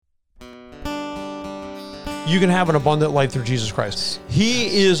you can have an abundant life through Jesus Christ.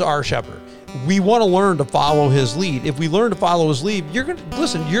 He is our shepherd. We want to learn to follow his lead. If we learn to follow his lead, you're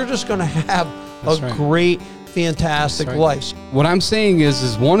just going to have a great, fantastic life. What I'm saying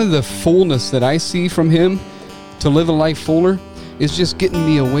is one of the fullness that I see from him to live a life fuller is just getting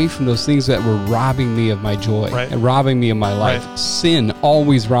me away from those things that were robbing me of my joy and robbing me of my life. Right. Sin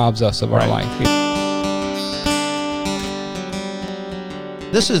always robs us of our life.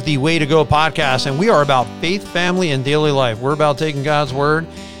 This is the Way to Go podcast, and we are about faith, family, and daily life. We're about taking God's word,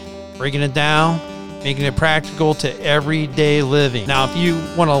 breaking it down, making it practical to everyday living. Now, if you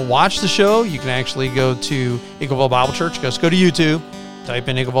want to watch the show, you can actually go to Eagleville Bible Church. Just go to YouTube, type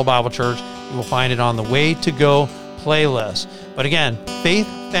in Eagleville Bible Church. You will find it on the Way to Go playlist. But again, faith,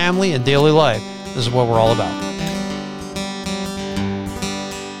 family, and daily life. This is what we're all about.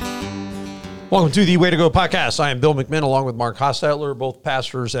 Welcome to the Way to Go podcast. I am Bill McMinn along with Mark Hostetler, both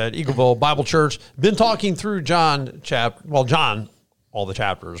pastors at Eagleville Bible Church. Been talking through John, all the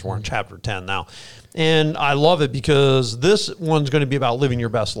chapters. We're in chapter 10 now. And I love it because this one's going to be about living your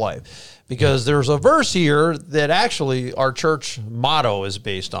best life. Because there's a verse here that actually our church motto is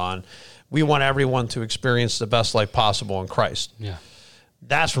based on. We want everyone to experience the best life possible in Christ. Yeah.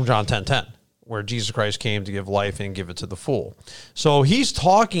 That's from John 10:10, where Jesus Christ came to give life and give it to the full. So he's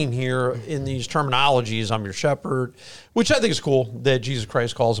talking here in these terminologies, I'm your shepherd, which I think is cool that Jesus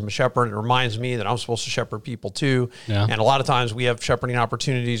Christ calls him a shepherd. It reminds me that I'm supposed to shepherd people too. Yeah. And a lot of times we have shepherding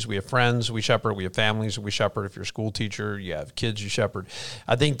opportunities. We have friends, we shepherd, we have families, we shepherd. If you're a school teacher, you have kids, you shepherd.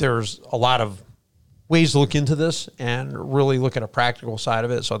 I think there's a lot of ways to look into this and really look at a practical side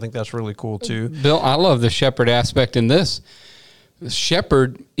of it. So I think that's really cool too. Bill, I love the shepherd aspect in this.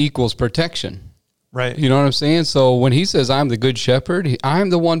 Shepherd equals protection. Right. You know what I'm saying? So when he says, I'm the good shepherd, I'm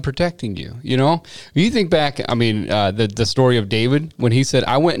the one protecting you. You know, you think back, the story of David, when he said,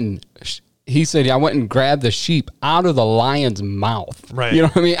 I went and grabbed the sheep out of the lion's mouth. Right. You know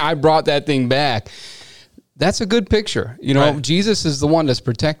what I mean? I brought that thing back. That's a good picture. You know, right. Jesus is the one that's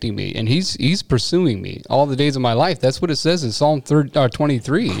protecting me, and he's pursuing me all the days of my life. That's what it says in Psalm 23.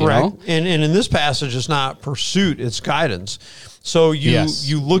 Correct. You know? And in this passage, it's not pursuit, it's guidance. So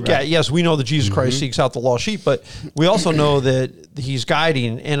you look at, we know that Jesus Christ seeks out the lost sheep, but we also know that he's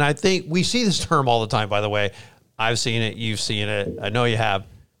guiding. And I think we see this term all the time, by the way. I've seen it. You've seen it. I know you have.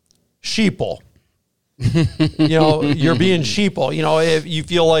 Sheeple. You know, you're being sheeple. You know, if you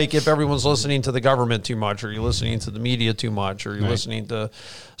feel like if everyone's listening to the government too much, or you're listening to the media too much, or you're listening to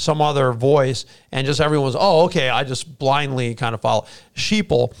some other voice, and just everyone's, I just blindly kind of follow.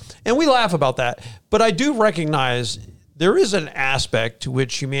 Sheeple. And we laugh about that. But I do recognize there is an aspect to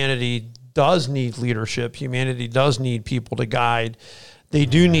which humanity does need leadership. Humanity does need people to guide. They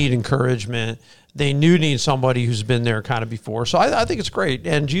do need encouragement. They do need somebody who's been there kind of before. So I think it's great.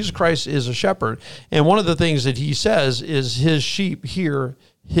 And Jesus Christ is a shepherd. And one of the things that he says is his sheep hear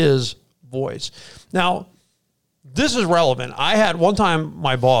his voice. Now, this is relevant. I had one time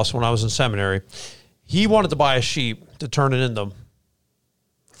my boss, when I was in seminary, he wanted to buy a sheep to turn it into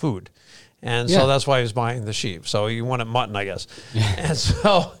food. And so that's why he was buying the sheep. So he wanted mutton, I guess. And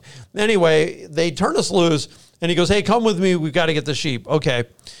so anyway, they turned us loose. And he goes, hey, come with me. We've got to get the sheep. Okay.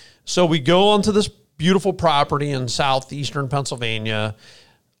 So we go onto this beautiful property in southeastern Pennsylvania,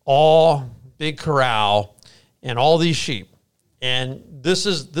 all big corral, and all these sheep. And this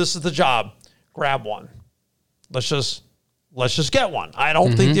is the job. Grab one. Let's just get one. I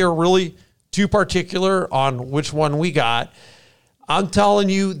don't think they're really too particular on which one we got. I'm telling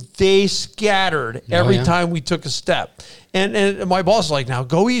you, they scattered every time we took a step. And my boss is like, now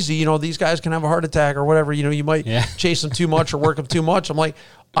go easy. You know, these guys can have a heart attack or whatever. You know, you might chase them too much or work them too much. I'm like,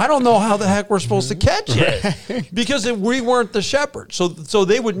 I don't know how the heck we're supposed to catch it because we weren't the shepherd. So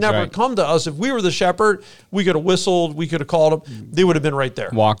they would never come to us. If we were the shepherd, we could have whistled. We could have called them. They would have been right there.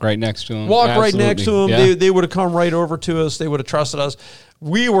 Walk right next to them. Right next to them. Yeah. They would have come right over to us. They would have trusted us.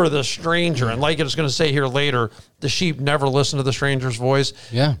 We were the stranger. And like it's going to say here later, the sheep never listen to the stranger's voice.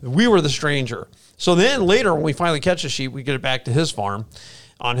 Yeah. We were the stranger. So then later when we finally catch the sheep, we get it back to his farm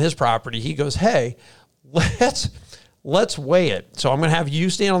on his property. He goes, hey, let's weigh it. So I'm going to have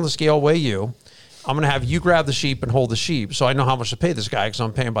you stand on the scale, weigh you. I'm going to have you grab the sheep and hold the sheep so I know how much to pay this guy because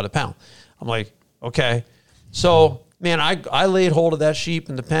I'm paying by the pound. I'm like, okay. So, man, I laid hold of that sheep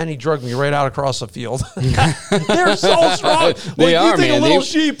in the pen. He dragged me right out across the field. They're so strong. They are, you think man. A little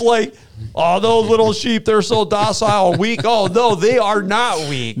sheep, like, oh, those little sheep, they're so docile, weak. Oh, no, they are not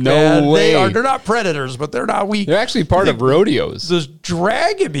weak. No man. way. They're not predators, but they're not weak. They're actually part of rodeos. Just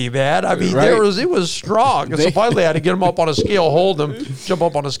dragging me, man. I mean, Right. it was strong. And so finally I had to get them up on a scale, hold them, jump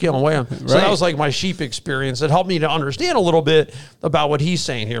up on a scale and weigh them. So Right. that was like my sheep experience. It helped me to understand a little bit about what he's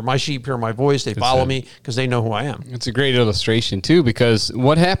saying here. My sheep hear my voice. They follow me because they know who I am. It's a great illustration too, because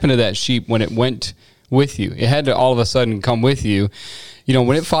what happened to that sheep when it went with you? It had to all of a sudden come with you. You know,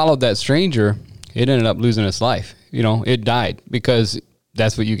 when it followed that stranger, it ended up losing its life. You know, it died because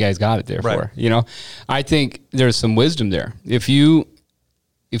that's what you guys got it there Right. for. You know, I think there's some wisdom there. If you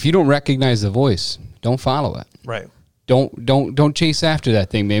don't recognize the voice, don't follow it. Right. Don't chase after that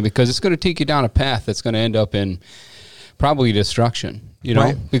thing, man, because it's going to take you down a path that's going to end up in probably destruction. You know,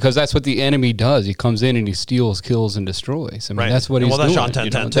 Right. because that's what the enemy does. He comes in and he steals, kills, and destroys. I mean, that's what he's well, that's doing. John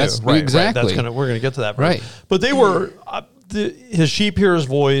 10:10 too. That's, Right, exactly. Right. We're gonna get to that. Right. But they were his sheep hear his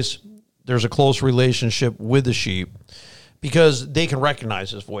voice. There's a close relationship with the sheep because they can recognize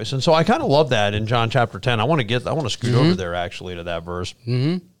his voice, and so I kind of love that in John chapter 10. I want to scoot over there actually to that verse.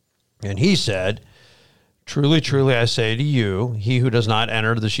 Mm-hmm. And he said, "Truly, truly, I say to you, he who does not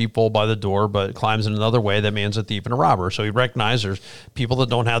enter the sheepfold by the door, but climbs in another way, that man's a thief and a robber." So he recognized there's people that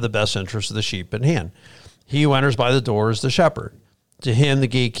don't have the best interest of the sheep in hand. He who enters by the door is the shepherd. To him, the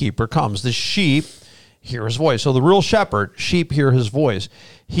gatekeeper comes. The sheep hear his voice. So the real shepherd, sheep hear his voice.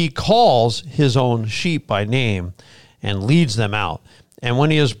 He calls his own sheep by name and leads them out. And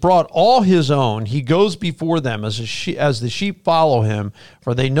when he has brought all his own, he goes before them as the sheep follow him,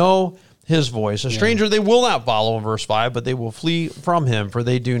 for they know his voice. A stranger they will not follow in verse 5, but they will flee from him, for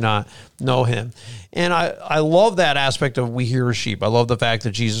they do not know him. And I love that aspect of we hear as sheep. I love the fact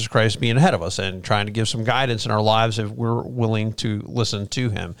that Jesus Christ being ahead of us and trying to give some guidance in our lives if we're willing to listen to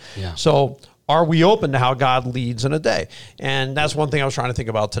him. Yeah. So are we open to how God leads in a day? And that's one thing I was trying to think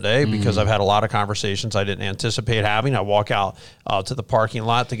about today because I've had a lot of conversations I didn't anticipate having. I walk out to the parking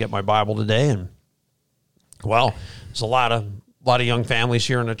lot to get my Bible today, and well, there's a lot of young families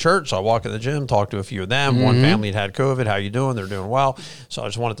here in the church. So I walk in the gym, talk to a few of them. One family had COVID. How you doing? They're doing well. So I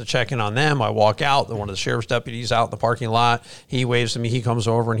just wanted to check in on them. I walk out. One of the sheriff's deputies out in the parking lot. He waves to me. He comes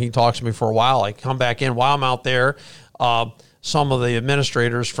over and he talks to me for a while. I come back in while I'm out there. Some of the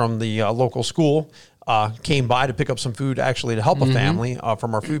administrators from the local school came by to pick up some food, actually to help a family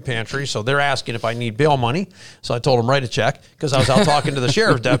from our food pantry. So they're asking if I need bail money. So I told them write a check because I was out talking to the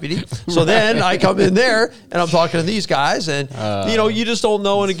sheriff's deputy. So then I come in there and I'm talking to these guys, and you just don't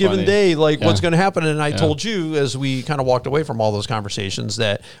know in a given day what's going to happen. And I told you as we kind of walked away from all those conversations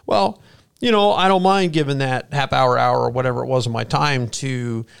that, well, I don't mind giving that half hour or whatever it was of my time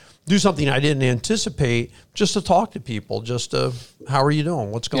to do something I didn't anticipate, just to talk to people, just to, how are you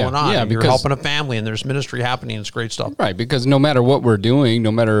doing? What's going on? Yeah, You're helping a family and there's ministry happening. It's great stuff. Right, because no matter what we're doing,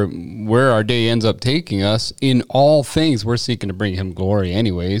 no matter where our day ends up taking us, in all things, we're seeking to bring him glory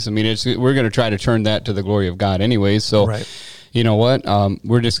anyways. I mean, we're going to try to turn that to the glory of God anyways. So, you know what?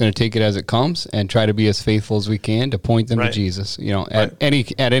 We're just going to take it as it comes and try to be as faithful as we can to point them to Jesus, at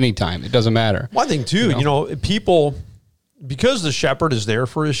any time. It doesn't matter. One thing too, people, because the shepherd is there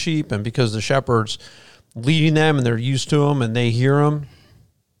for his sheep and because the shepherd's leading them and they're used to him and they hear him,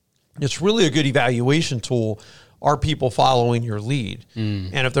 it's really a good evaluation tool. Are people following your lead?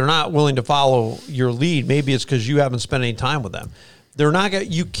 And if they're not willing to follow your lead, maybe it's because you haven't spent any time with them.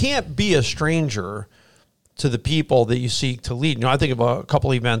 You can't be a stranger to the people that you seek to lead. I think of a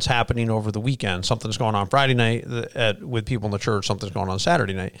couple events happening over the weekend. Something's going on Friday night with people in the church. Something's going on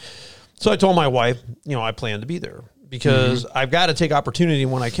Saturday night. So I told my wife, I plan to be there because I've got to take opportunity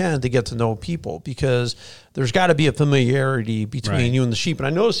when I can to get to know people, because there's got to be a familiarity between you and the sheep. And I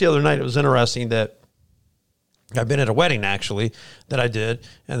noticed the other night, it was interesting that I've been at a wedding actually that I did,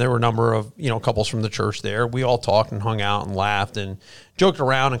 and there were a number of, couples from the church there. We all talked and hung out and laughed and joked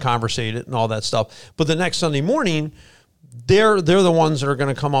around and conversated and all that stuff. But the next Sunday morning, they're the ones that are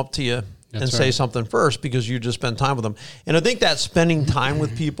going to come up to you and say something first because you just spend time with them. And I think that spending time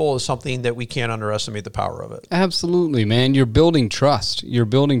with people is something that we can't underestimate the power of it. Absolutely, man. You're building trust. You're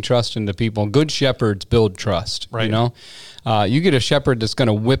building trust into people. Good shepherds build trust, right. You get a shepherd that's going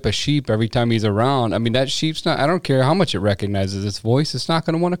to whip a sheep every time he's around. I mean, that sheep's not, I don't care how much it recognizes its voice, it's not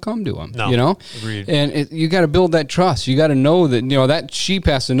going to want to come to him, Agreed. And you got to build that trust. You got to know that, that sheep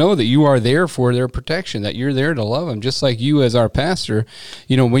has to know that you are there for their protection, that you're there to love them, just like you as our pastor.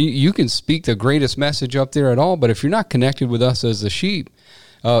 When you can speak the greatest message up there at all, but if you're not connected with us as the sheep,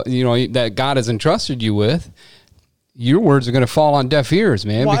 that God has entrusted you with, your words are going to fall on deaf ears,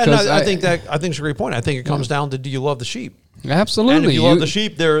 man. Well, because I think it's a great point. I think it comes down to, do you love the sheep? Absolutely. And if you love the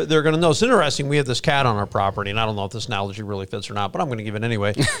sheep, they're going to know. It's interesting. We have this cat on our property, and I don't know if this analogy really fits or not, but I'm going to give it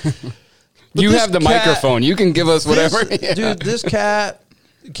anyway. But you have the microphone. You can give us whatever. Dude, this cat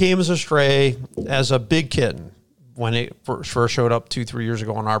came as a stray as a big kitten when it first showed up 2-3 years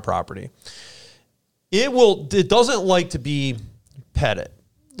ago on our property. It doesn't like to be petted.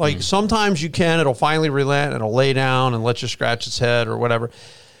 Like sometimes you can, it'll finally relent, it'll lay down and let you scratch its head or whatever.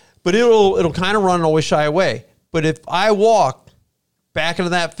 But it'll kind of run and always shy away. But if I walk back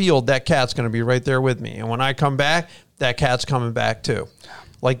into that field, that cat's going to be right there with me. And when I come back, that cat's coming back too.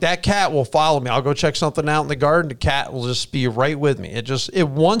 Like that cat will follow me. I'll go check something out in the garden. The cat will just be right with me. It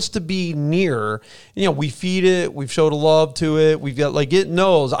wants to be near. You know, we feed it. We've showed a love to it. We've got, like, it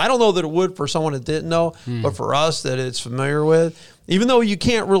knows. I don't know that it would for someone that didn't know, but for us that it's familiar with, even though you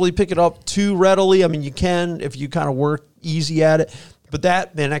can't really pick it up too readily. I mean, you can if you kind of work easy at it, but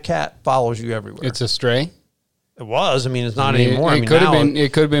that cat follows you everywhere. It's a stray. It was. I mean, it's not anymore. It could have been.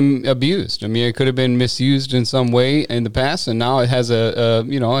 It could have been abused. I mean, it could have been misused in some way in the past, and now it has a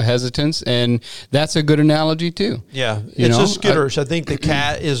hesitance, and that's a good analogy too. Yeah, it's just skitterish. I think the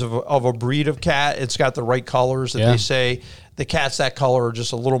cat is of a breed of cat. It's got the right colors that they say. The cats that color are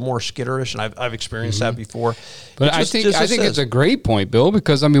just a little more skitterish, and I've experienced that before. But I think it's a great point, Bill,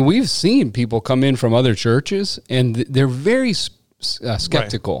 because I mean we've seen people come in from other churches, and they're very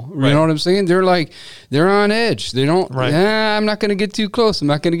skeptical. Right. You know what I'm saying? They're like, they're on edge. They don't, I'm not going to get too close. I'm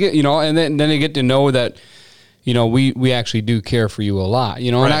not going to get, and then they get to know that, we actually do care for you a lot,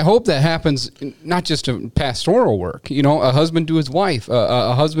 and I hope that happens not just in pastoral work, a husband to his wife,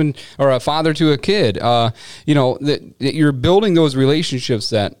 a husband or a father to a kid, that you're building those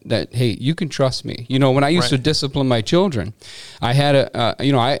relationships that, hey, you can trust me. When I used to discipline my children, I had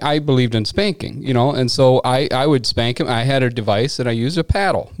I believed in spanking, and so I would spank him. I had a device that I used, a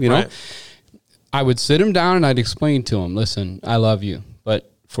paddle, I would sit him down and I'd explain to him, listen, I love you, but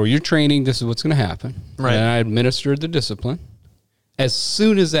for your training, this is what's going to happen. Right. And I administered the discipline. As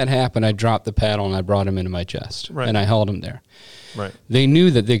soon as that happened, I dropped the paddle and I brought him into my chest. Right. And I held him there. Right. They knew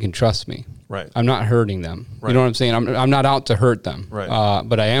that they can trust me. Right. I'm not hurting them. Right. You know what I'm saying? I'm not out to hurt them. Right.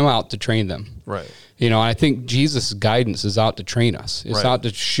 But I am out to train them. Right. I think Jesus' guidance is out to train us. It's out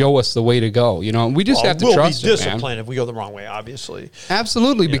to show us the way to go. We just have to trust him. We'll be disciplined if we go the wrong way, obviously.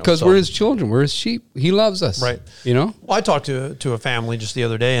 Absolutely, because we're his children. We're his sheep. He loves us. Right. Well, I talked to a family just the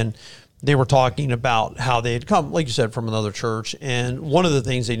other day, and they were talking about how they had come, like you said, from another church. And one of the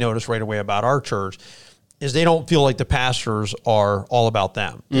things they noticed right away about our church is they don't feel like the pastors are all about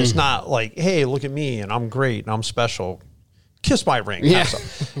them. It's not like, hey, look at me, and I'm great, and I'm special. Kiss my ring. Yeah.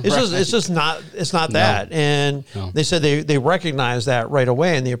 It's not that. And they said they recognize that right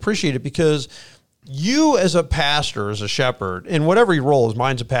away, and they appreciate it because you as a pastor, as a shepherd, in whatever your role is,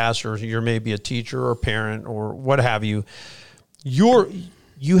 mine's a pastor, you're maybe a teacher or a parent or what have you, you're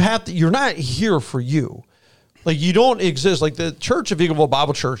not here for you. Like, you don't exist. Like, the Church of Eagleville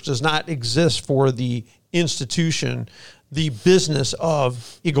Bible Church does not exist for the institution, the business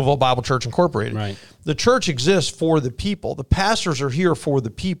of Eagleville Bible Church Incorporated. Right. The church exists for the people. The pastors are here for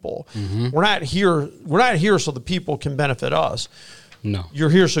the people. Mm-hmm. We're not here so the people can benefit us. No. You're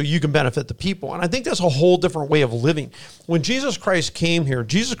here so you can benefit the people. And I think that's a whole different way of living. When Jesus Christ came here,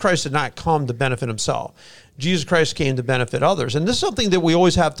 Jesus Christ did not come to benefit himself. Jesus Christ came to benefit others. And this is something that we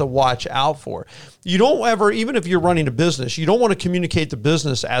always have to watch out for. You don't ever, even if you're running a business, you don't want to communicate the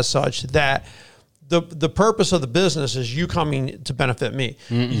business as such that the purpose of the business is you coming to benefit me.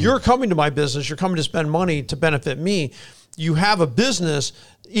 Mm-mm. You're coming to my business. You're coming to spend money to benefit me. You have a business,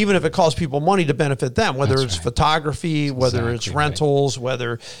 even if it costs people money, to benefit them, whether it's photography, whether it's rentals,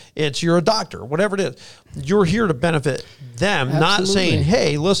 whether it's you're a doctor, whatever it is. You're here to benefit them, not saying,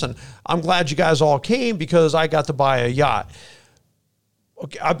 hey, listen, I'm glad you guys all came because I got to buy a yacht.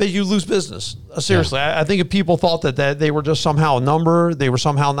 Okay, I bet you lose business. Seriously, I think if people thought that they were just somehow a number, they were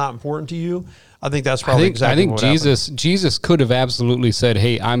somehow not important to you, I think that's probably exactly what happened. Jesus could have absolutely said,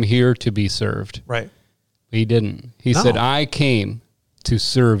 hey, I'm here to be served. Right. He didn't. He said, I came to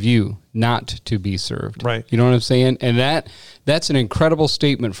serve you, not to be served. Right. You know what I'm saying? And that's an incredible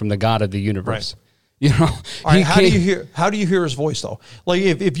statement from the God of the universe. Right. All right, how do you hear his voice though? Like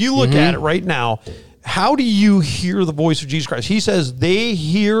if you look at it right now, how do you hear the voice of Jesus Christ? He says, they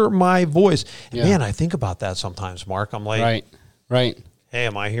hear my voice. Yeah. Man, I think about that sometimes, Mark. I'm like, right. Hey,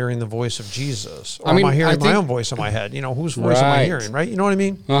 am I hearing the voice of Jesus? Or am I hearing my own voice in my head? Whose voice am I hearing, right? You know what I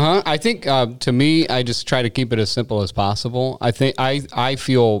mean? I think, to me, I just try to keep it as simple as possible. I think I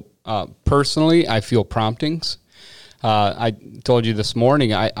feel, personally, I feel promptings. I told you this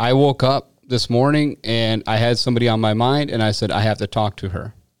morning, I woke up this morning and I had somebody on my mind and I said, I have to talk to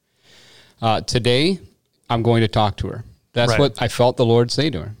her. Today, I'm going to talk to her. That's what I felt the Lord say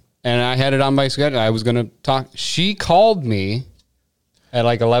to her. And I had it on my schedule. I was going to talk. She called me At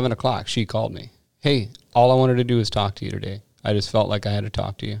like 11 o'clock, she called me. Hey, all I wanted to do is talk to you today. I just felt like I had to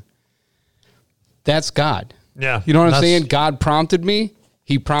talk to you. That's God. Yeah. You know what I'm saying? God prompted me.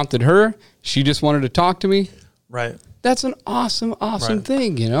 He prompted her. She just wanted to talk to me. Right. That's an awesome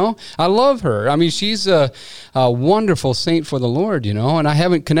thing, you know? I love her. I mean, she's a wonderful saint for the Lord, you know, and I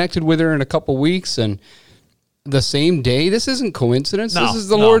haven't connected with her in a couple weeks, and the same day, this isn't coincidence. This is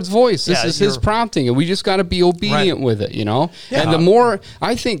the Lord's voice. This is his prompting, and we just got to be obedient with it, you know? Yeah. And the more,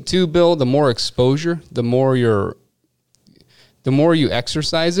 I think too, Bill, the more exposure, the more you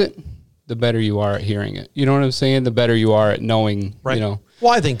exercise it, the better you are at hearing it. You know what I'm saying? The better you are at knowing, you know.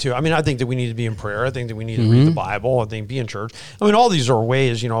 Well, I think too. I mean, I think that we need to be in prayer. I think that we need to read the Bible. I think be in church. I mean, all these are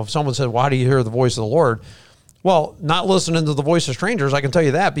ways, you know, if someone said, well, how do you hear the voice of the Lord? Well, not listening to the voice of strangers, I can tell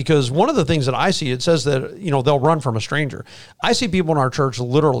you that, because one of the things that I see, it says that, you know, they'll run from a stranger. I see people in our church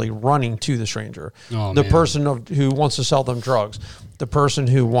literally running to the stranger. The person who wants to sell them drugs, the person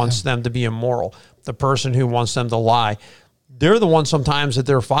who wants them to be immoral, the person who wants them to lie. They're the ones sometimes that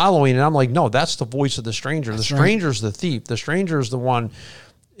they're following, and I'm like, no, that's the voice of the stranger. The stranger's the thief. The stranger is the one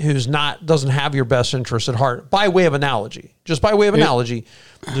who's doesn't have your best interest at heart. By way of analogy, just by way of analogy,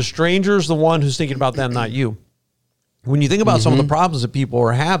 the stranger is the one who's thinking about them, not you. When you think about some of the problems that people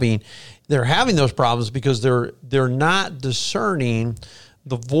are having, they're having those problems because they're not discerning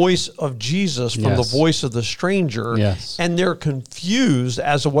the voice of Jesus from the voice of the stranger, and they're confused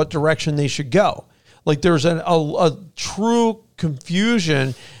as to what direction they should go. Like there's a true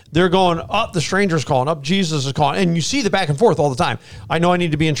confusion. They're going up, the stranger's calling, up Jesus is calling. And you see the back and forth all the time. I know I need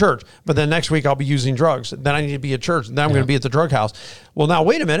to be in church, but then next week I'll be using drugs. Then I need to be at church. Then I'm going to be at the drug house. Well, now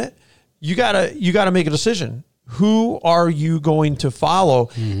wait a minute. You gotta make a decision. Who are you going to follow?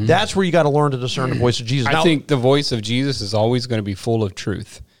 That's where you got to learn to discern the voice of Jesus. I think the voice of Jesus is always going to be full of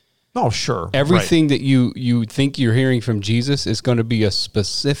truth. Oh, sure. Everything that you think you're hearing from Jesus is going to be a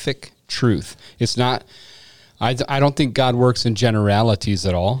specific truth. It's not, I don't think God works in generalities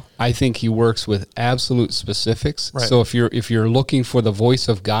at all. I think he works with absolute specifics. Right. So if you're looking for the voice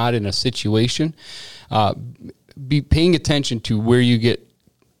of God in a situation, be paying attention to where you get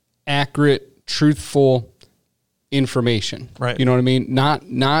accurate, truthful information. Right. You know what I mean? Not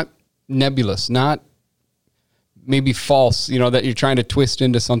nebulous, not maybe false, you know, that you're trying to twist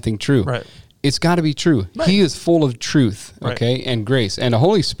into something true. Right. It's got to be true. Right. He is full of truth, okay, and grace. And the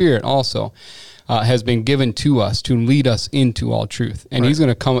Holy Spirit also has been given to us to lead us into all truth. And he's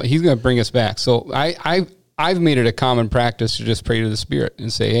going to bring us back. So I've made it a common practice to just pray to the Spirit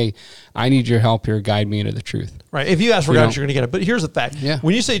and say, hey, I need your help here. Guide me into the truth. Right. If you ask for guidance, you're going to get it. But here's the fact. Yeah.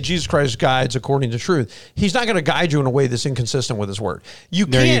 When you say Jesus Christ guides according to truth, he's not going to guide you in a way that's inconsistent with his word. You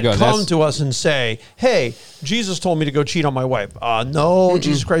can't come to us and say, hey, Jesus told me to go cheat on my wife. No,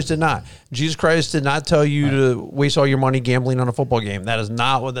 Jesus Christ did not. Jesus Christ did not tell you to waste all your money gambling on a football game. That is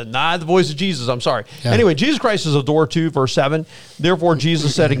not the voice of Jesus. I'm sorry. Yeah. Anyway, Jesus Christ is a door too, verse 7. Therefore,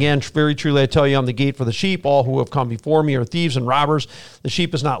 Jesus said again, very truly I tell you, I'm the gate for the sheep. All who have come before me are thieves and robbers. The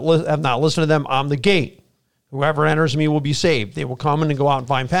sheep have not listened to them. I'm the gate. Whoever enters me will be saved. They will come and go out and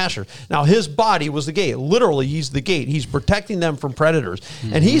find pasture. Now, his body was the gate. Literally, he's the gate. He's protecting them from predators.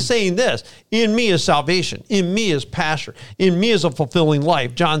 And he's saying this, in me is salvation. In me is pasture. In me is a fulfilling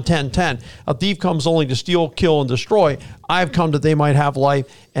life. John 10:10. A thief comes only to steal, kill, and destroy. I've come that they might have life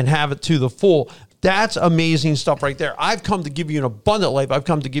and have it to the full. That's amazing stuff right there. I've come to give you an abundant life. I've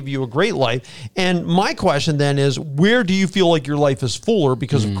come to give you a great life. And my question then is, where do you feel like your life is fuller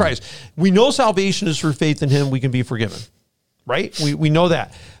because of Christ? We know salvation is through faith in him. We can be forgiven, right? We know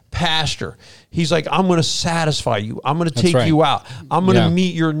that. Pastor, he's like, I'm going to satisfy you. I'm going to take you out. I'm going to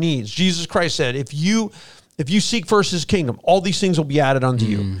meet your needs. Jesus Christ said, if you seek first his kingdom, all these things will be added unto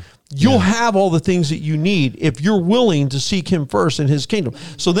you. You'll have all the things that you need if you're willing to seek him first in his kingdom.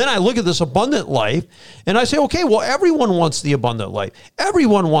 So then I look at this abundant life and I say, okay, well, everyone wants the abundant life.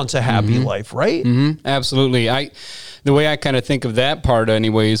 Everyone wants a happy life, right? Absolutely. The way I kind of think of that part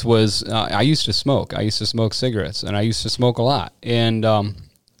anyways was I used to smoke. I used to smoke cigarettes, and I used to smoke a lot. And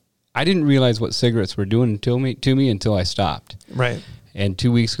I didn't realize what cigarettes were doing to me until I stopped. Right. And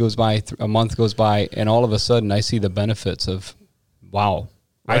 2 weeks goes by, a month goes by, and all of a sudden I see the benefits of, wow,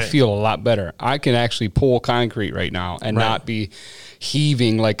 I feel a lot better. I can actually pull concrete right now and not be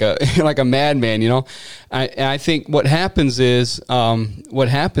heaving like a like a madman, you know. I think what happens is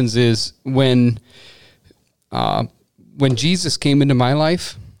when Jesus came into my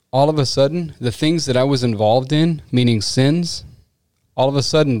life, all of a sudden the things that I was involved in, meaning sins, all of a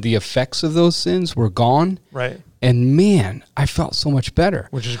sudden the effects of those sins were gone. Right. And man, I felt so much better.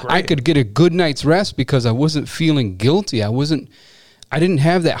 Which is great. I could get a good night's rest because I wasn't feeling guilty. I wasn't I didn't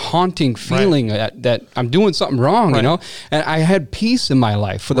have that haunting feeling that I'm doing something wrong, you know? And I had peace in my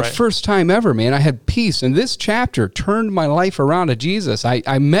life for the first time ever, man. I had peace. And this chapter turned my life around to Jesus.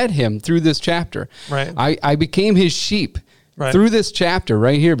 I met him through this chapter. I became his sheep through this chapter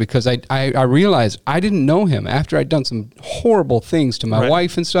right here, because I realized I didn't know him after I'd done some horrible things to my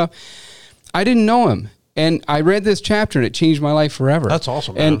wife and stuff. I didn't know him. And I read this chapter and it changed my life forever. That's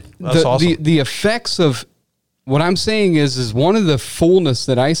awesome, man. And that's awesome. The effects of what I'm saying is one of the fullness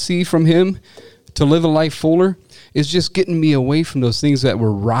that I see from him to live a life fuller is just getting me away from those things that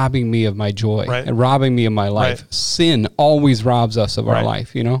were robbing me of my joy and robbing me of my life. Sin always robs us of our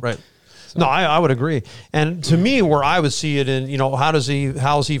life, you know? So. No, I would agree. And to me, where I would see it in, you know, how does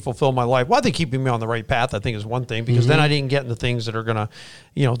he fulfill my life? Well, I think keeping me on the right path, I think, is one thing, because then I didn't get into things that are going to,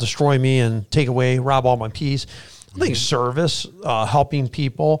 you know, destroy me and take away, rob all my peace. I think service, helping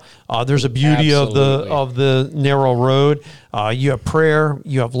people. There's a beauty of the narrow road. You have prayer,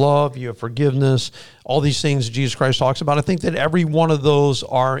 you have love, you have forgiveness, all these things Jesus Christ talks about. I think that every one of those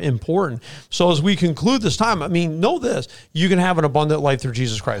are important. So as we conclude this time, I mean, know this: you can have an abundant life through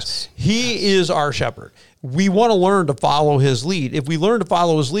Jesus Christ. He is our shepherd. We want to learn to follow his lead. If we learn to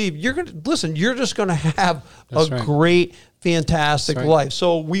follow his lead, you're just going to have great, fantastic life.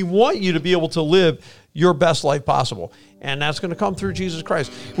 So we want you to be able to live your best life possible. And that's going to come through Jesus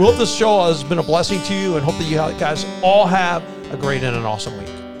Christ. We hope this show has been a blessing to you, and hope that you guys all have a great and an awesome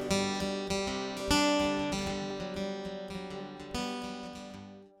week.